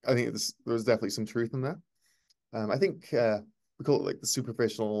 I think there's definitely some truth in that. I think we call it like the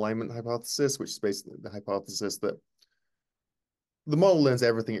superficial alignment hypothesis, which is basically the hypothesis that the model learns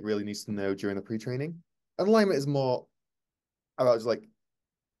everything it really needs to know during the pre-training. And alignment is more about just like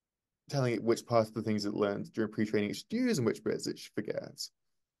telling it which parts of the things it learned during pre-training it should use and which bits it should forget.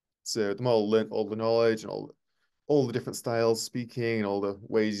 So the model learned all the knowledge and all the different styles of speaking and all the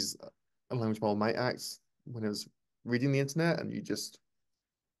ways a language model might act when it was reading the internet, and you just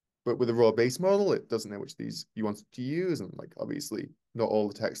but with a raw base model, it doesn't know which of these you want to use, and like obviously not all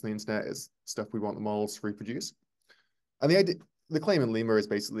the text on the internet is stuff we want the models to reproduce. And the claim in Lima is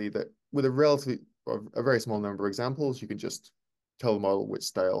basically that with a relatively or a very small number of examples, you can just tell the model which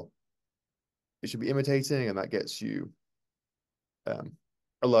style it should be imitating, and that gets you um,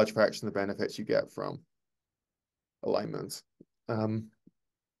 a large fraction of the benefits you get from alignment. Um,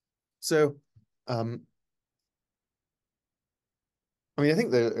 so, um, I mean, I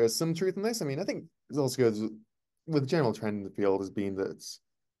think there is some truth in this. I mean, I think it also goes with the general trend in the field has been that it's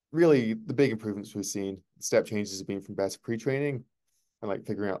really the big improvements we've seen, step changes have been from better pre-training and like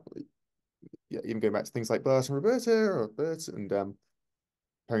figuring out, yeah, even going back to things like BERT and Roberta or BERT and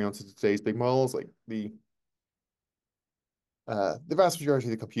carrying on to today's big models, like the vast majority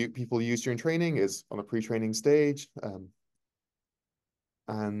of the compute people use during training is on a pre-training stage.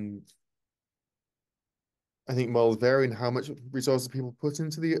 And I think models vary in how much resources people put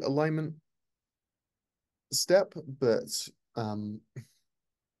into the alignment step, but um,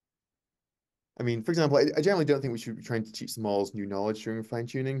 I mean, for example, I generally don't think we should be trying to teach the models new knowledge during fine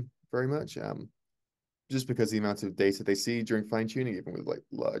tuning very much, just because the amount of data they see during fine tuning, even with like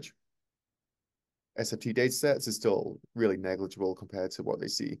large SFT data sets, is still really negligible compared to what they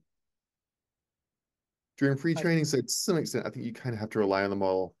see during I pre-training. So to some extent, I think you kind of have to rely on the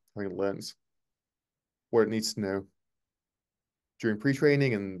model having it learns what it needs to know during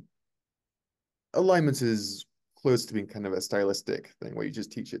pre-training, and alignment is close to being kind of a stylistic thing where you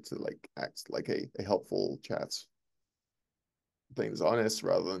just teach it to like act like a helpful chat thing that's honest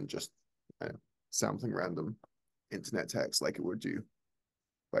rather than just sampling random internet text like it would do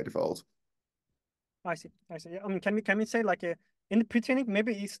by default. I see. I see. I mean, can we say like in the pre-training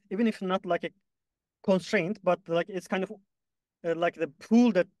maybe it's even if not like a constraint, but like it's kind of like the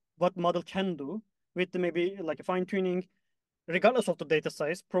pool that what model can do with maybe like a fine tuning, regardless of the data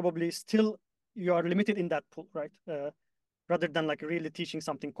size, probably still you are limited in that pool, right? Rather than like really teaching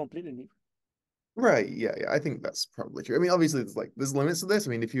something completely new. Right. Yeah. Yeah. I think that's probably true. I mean, obviously, there's limits to this. I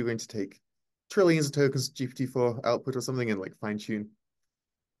mean, if you're going to take trillions of tokens GPT-4 output or something and like fine tune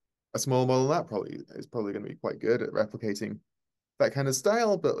a small model, that probably is probably going to be quite good at replicating that kind of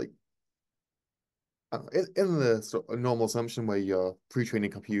style. But like in the sort of normal assumption where your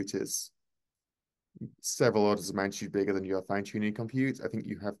pre-training compute is several orders of magnitude bigger than your fine-tuning compute, I think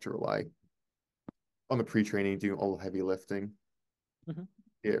you have to rely on the pre-training doing all the heavy lifting Mhm.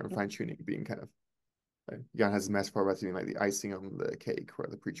 here and fine-tuning being kind of Jan has a metaphor about doing like the icing on the cake, where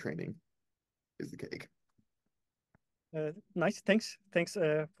the pre-training is the cake. Nice, thanks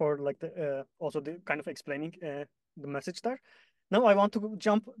for like the also the kind of explaining the message there. Now I want to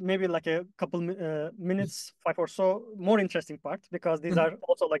jump maybe like a couple minutes, five or so, more interesting part because these are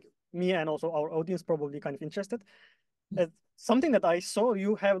also like me and also our audience probably kind of interested. Uh, Something that I saw,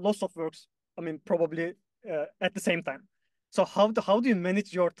 you have lots of works. I mean, probably at the same time. So how do you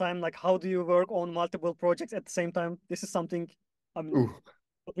manage your time? Like how do you work on multiple projects at the same time? This is something I mean Ooh.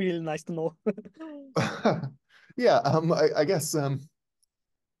 really nice to know. Yeah, I guess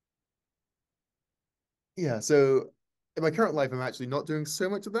yeah, so in my current life I'm actually not doing so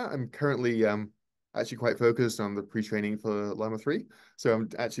much of that. I'm currently actually quite focused on the pre-training for Llama 3. So I'm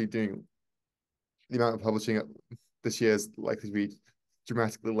actually doing the amount of publishing this year is likely to be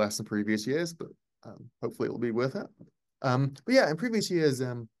dramatically less than previous years, but hopefully it'll be worth it. But yeah, in previous years,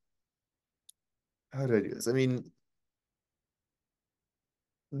 how did I do this? I mean,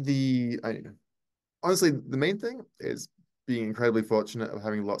 I don't know. Honestly, the main thing is being incredibly fortunate of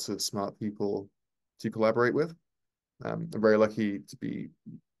having lots of smart people to collaborate with. I'm very lucky to be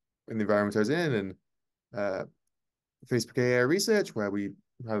in the environment I was in and uh, Facebook AI research, where we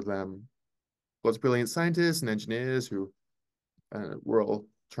have lots of brilliant scientists and engineers who were all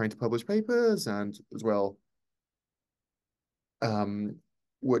trying to publish papers and as well um,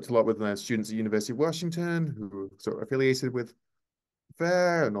 worked a lot with students at University of Washington who were sort of affiliated with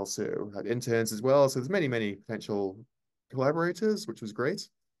FAIR and also had interns as well. So there's many, many potential collaborators, which was great.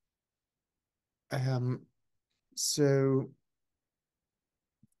 Um, so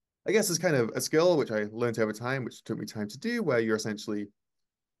I guess it's kind of a skill which I learned over time, which took me time to do, where you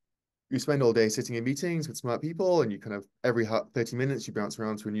spend all day sitting in meetings with smart people, and you kind of every 30 minutes you bounce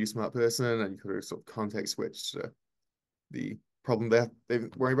around to a new smart person, and you kind of sort of context switch to the problem they're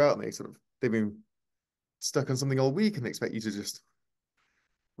worrying about, and they've been stuck on something all week, and they expect you to just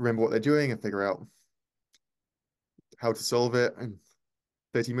remember what they're doing and figure out how to solve it in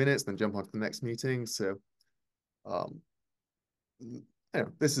 30 minutes, then jump on to the next meeting. So um, I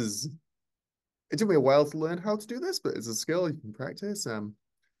don't know, it took me a while to learn how to do this, but it's a skill you can practice. Um,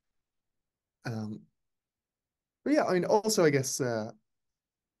 but yeah, I mean, also I guess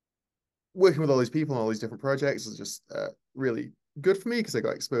working with all these people and all these different projects is just really good for me because I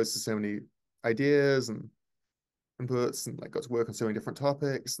got exposed to so many ideas and inputs and like got to work on so many different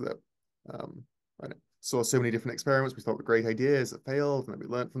topics that um, I saw so many different experiments we thought were great ideas that failed and then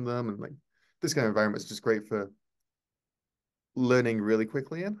we learned from them and like this kind of environment is just great for learning really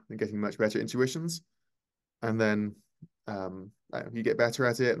quickly in and getting much better intuitions and then you get better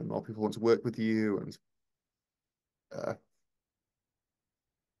at it and more people want to work with you and uh,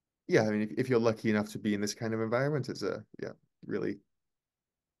 yeah, I mean if you're lucky enough to be in this kind of environment, it's a really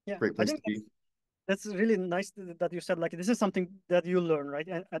Yeah, great I place think to be. that's really nice that you said like this is something that you learn, right?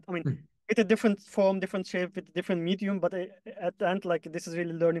 And I mean, Hmm. with a different form, different shape, with different medium, but at the end, like this is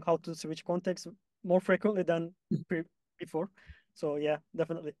really learning how to switch context more frequently than before. So yeah,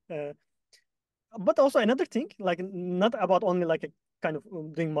 definitely. But also another thing, like not about only like a kind of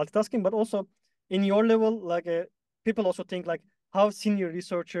doing multitasking, but also in your level, like people also think like how senior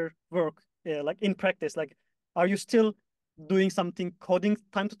researcher work, like in practice, like are you still doing something coding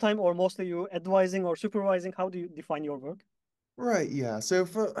time to time, or mostly you advising or supervising? How do you define your work? Right, yeah. So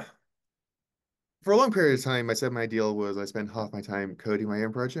for a long period of time, I said my ideal was I spend half my time coding my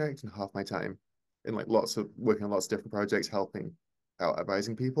own project and half my time in like lots of working on lots of different projects, helping out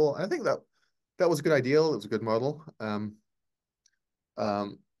advising people. I think that was a good ideal. It was a good model. Um,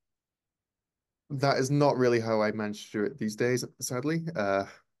 that is not really how I manage to do it these days, sadly.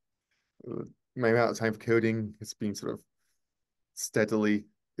 My amount of time for coding has been sort of steadily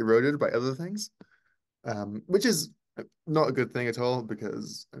eroded by other things, which is not a good thing at all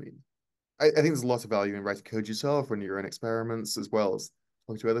because I mean I think there's a lot of value in writing code yourself, running your own experiments, as well as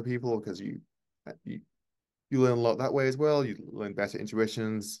talking to other people, because you you learn a lot that way as well. You learn better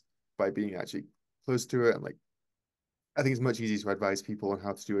intuitions by being actually close to it and like I think it's much easier to advise people on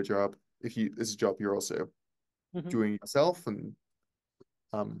how to do a job if you it's a job you're also Hmm. doing yourself. And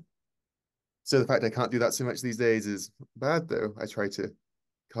um, so the fact I can't do that so much these days is bad, though. I try to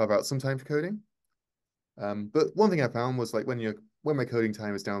carve out some time for coding. But one thing I found was like when my coding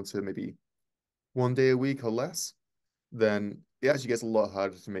time is down to maybe 1 day a week or less, then it actually gets a lot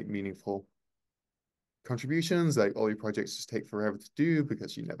harder to make meaningful contributions. Like all your projects just take forever to do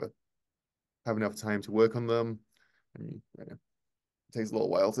because you never have enough time to work on them. And it takes a little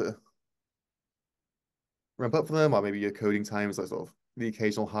while to ramp up for them, or maybe your coding time is like sort of the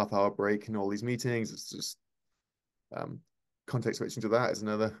occasional half-hour break in all these meetings. It's just um, context switching to that is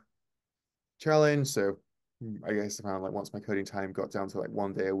another challenge. So I guess I found like once my coding time got down to like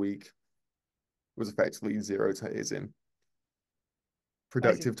 1 day a week, it was effectively 0 days in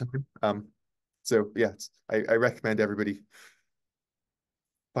I see. productive time. So yeah, I recommend everybody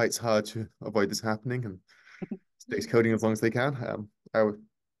fights hard to avoid this happening and stays coding as long as they can. I would,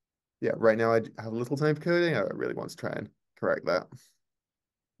 yeah, right now I have a little time for coding. I really want to try and correct that.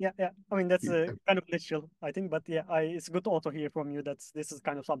 Yeah, yeah. I mean, that's Yeah. kind of natural, I think. But yeah, it's good to also hear from you that this is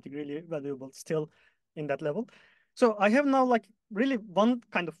kind of something really valuable still in that level. So I have now like really one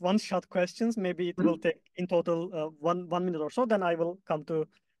shot questions. Maybe it will take in total 1 minute or so. Then I will come to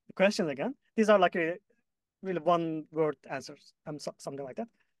the question again. These are like really one word answers, something like that.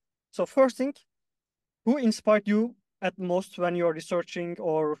 So first thing, who inspired you at most when you're researching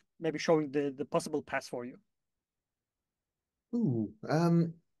or maybe showing the possible paths for you? Ooh,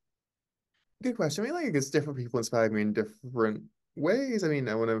 good question. I mean, like, I guess different people inspired me in different ways. I mean,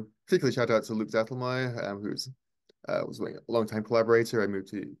 I want to particularly shout out to Luke Zettelmeyer, who's was like a long time collaborator. I moved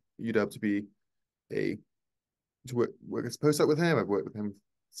to UW to be a to work as a postdoc with him. I've worked with him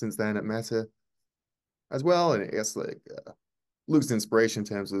since then at Meta as well, and I guess like Luke's an inspiration in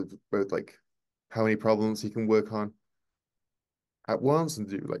terms of both like how many problems he can work on at once and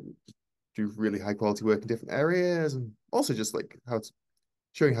do really high quality work in different areas, and also just like how it's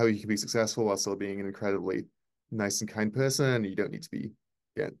showing how you can be successful while still being an incredibly nice and kind person. You don't need to be,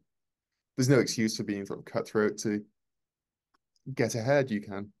 yeah, there's no excuse for being sort of cutthroat to get ahead. You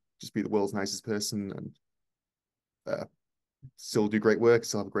can just be the world's nicest person and uh, still do great work,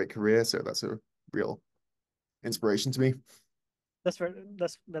 still have a great career. So that's a real inspiration to me. That's very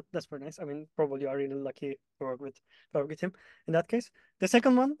nice. I mean, probably you are really lucky to work with him. In that case, the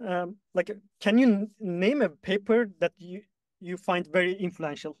second one, like, can you name a paper that you find very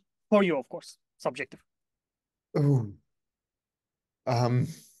influential for you? Of course, subjective. Oh, um,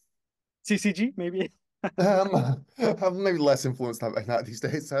 CCG maybe. I'm maybe less influenced by that these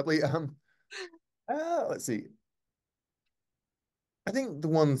days, sadly. Let's see. I think the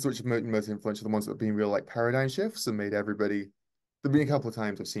ones which have been most influential, the ones that have been real like paradigm shifts and made everybody. There've been a couple of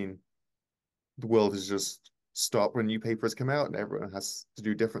times I've seen the world has just stopped when new papers come out and everyone has to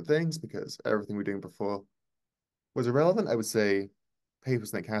do different things because everything we were doing before was irrelevant. I would say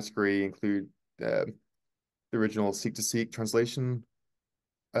papers in that category include the original Seek to Seek translation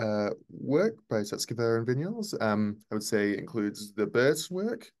work by Cohere and Vinyals. I would say it includes the Birds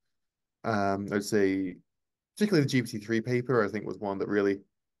work. I would say particularly the GPT-3 paper, I think was one that really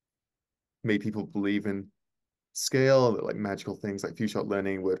made people believe in scale, that like magical things like few-shot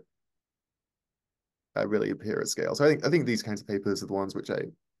learning would really appear at scale. So I think these kinds of papers are the ones which uh,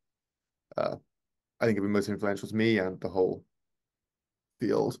 I think have been most influential to me and the whole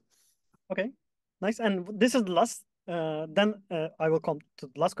field. Okay, nice. And this is the last. Then I will come to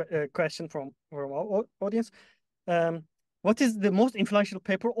the last question from our audience. Um, what is the most influential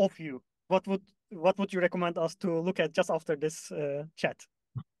paper of you? What would you recommend us to look at just after this chat?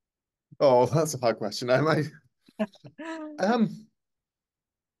 Oh, that's a hard question. Um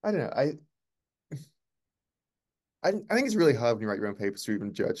I don't know. I think it's really hard when you write your own papers to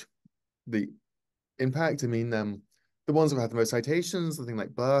even judge the impact. I mean, the ones that have had the most citations, I think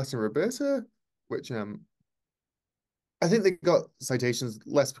like Bart and Roberta, which I think they got citations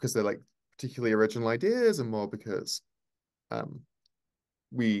less because they're like particularly original ideas and more because um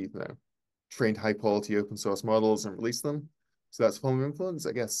we trained high quality open source models and released them. So that's a form of influence.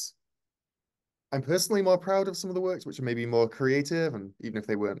 I guess I'm personally more proud of some of the works which are maybe more creative and even if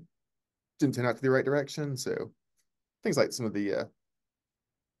they didn't turn out to the right direction. So things like some of the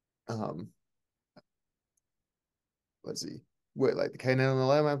um let's see, work like the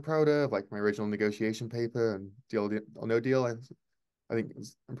KNLM I'm proud of, like my original negotiation paper and deal or no deal. I think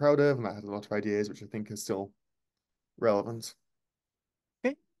I'm proud of, and that had a lot of ideas which I think are still relevant.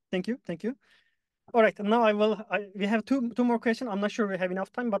 Okay, thank you. All right, now we have two more questions. I'm not sure we have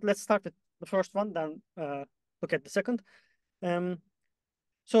enough time, but let's start with the first one, then look at the second. Um,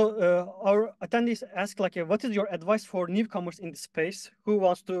 So our attendees ask like, what is your advice for newcomers in the space who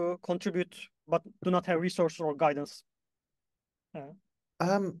wants to contribute but do not have resources or guidance?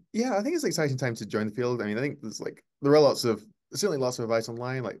 Yeah, I think it's an exciting time to join the field. I mean, I think there are certainly lots of advice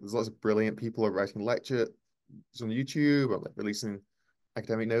online. Like there's lots of brilliant people who are writing lectures on YouTube or like releasing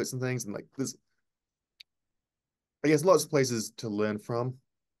academic notes and things. And like there's I guess lots of places to learn from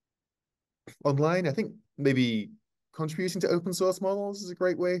online. I think maybe contributing to open source models is a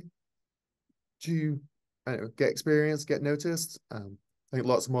great way to, I don't know, get experience, get noticed. I think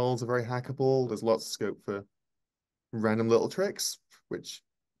lots of models are very hackable. There's lots of scope for random little tricks, which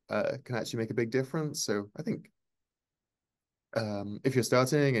can actually make a big difference. So I think if you're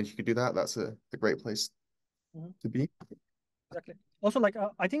starting and you could do that, that's a great place to be. Exactly. Also, like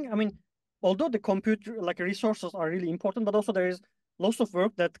I think, I mean, although the computer like resources are really important, but also there is lots of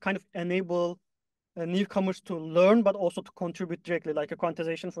work that kind of enable newcomers to learn, but also to contribute directly, like a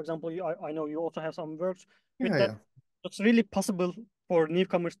quantization, for example. I know you also have some works with Yeah, that. yeah. It's really possible for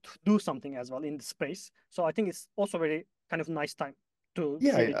newcomers to do something as well in the space. So I think it's also very kind of nice time to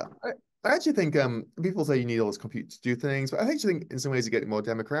Yeah, really. yeah. I actually think people say you need all this compute to do things, but I actually think in some ways you get more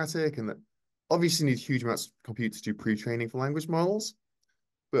democratic and that obviously you need huge amounts of compute to do pre-training for language models.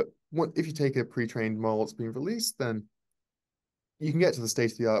 But if you take a pre-trained model that's been released, then you can get to the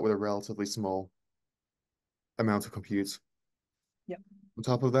state of the art with a relatively small amount of compute Yeah, on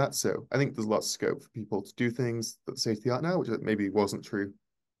top of that. So I think there's lots of scope for people to do things at the state of the art now, which maybe wasn't true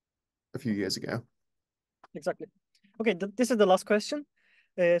a few years ago. exactly. Okay, this is the last question.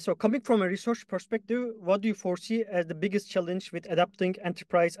 So coming from a research perspective, what do you foresee as the biggest challenge with adapting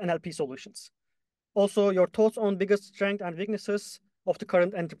enterprise NLP solutions? Also, your thoughts on biggest strengths and weaknesses of the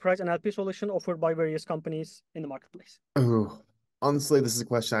current enterprise NLP solution offered by various companies in the marketplace. Oh, honestly, this is a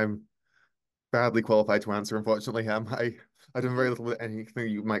question I'm badly qualified to answer, unfortunately. I done very little with anything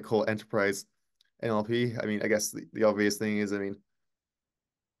you might call enterprise NLP. I mean, I guess the obvious thing is, I mean,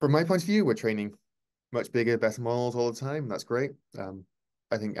 from my point of view, we're training much bigger, better models all the time. That's great.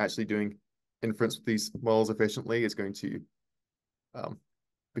 I think actually doing inference with these models efficiently is going to um,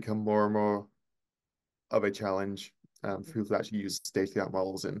 become more and more of a challenge for people to actually use state-of-the-art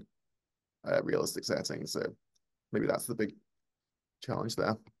models in realistic settings. So maybe that's the big challenge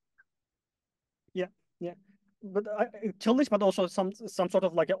there. Yeah, yeah. But challenge, but also some sort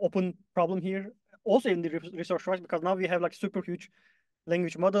of like an open problem here, also in the research, right? Because now we have like super huge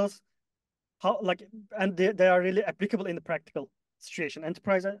language models, how like, and they are really applicable in the practical situation,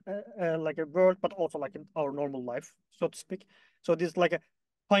 enterprise like a world, but also like in our normal life, so to speak. So this like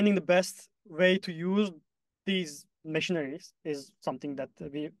finding the best way to use these machineries is something that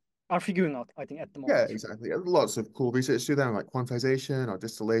we are figuring out, I think, at the Yeah, moment. exactly. Lots of cool research to do there, like quantization or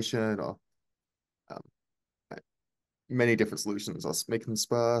distillation or um, many different solutions or making them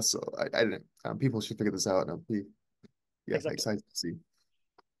sparse. Or I don't know. People should figure this out and I'll be Exactly. excited to see.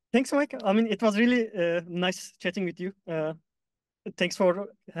 Thanks, Mike. I mean, it was really nice chatting with you. Thanks for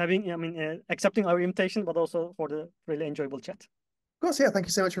having, I mean, accepting our invitation, but also for the really enjoyable chat. Of course, yeah. Thank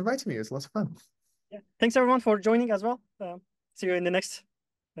you so much for inviting me. It was lots of fun. Yeah. Thanks everyone for joining as well. See you in the next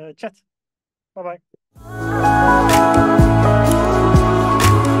chat. Bye bye.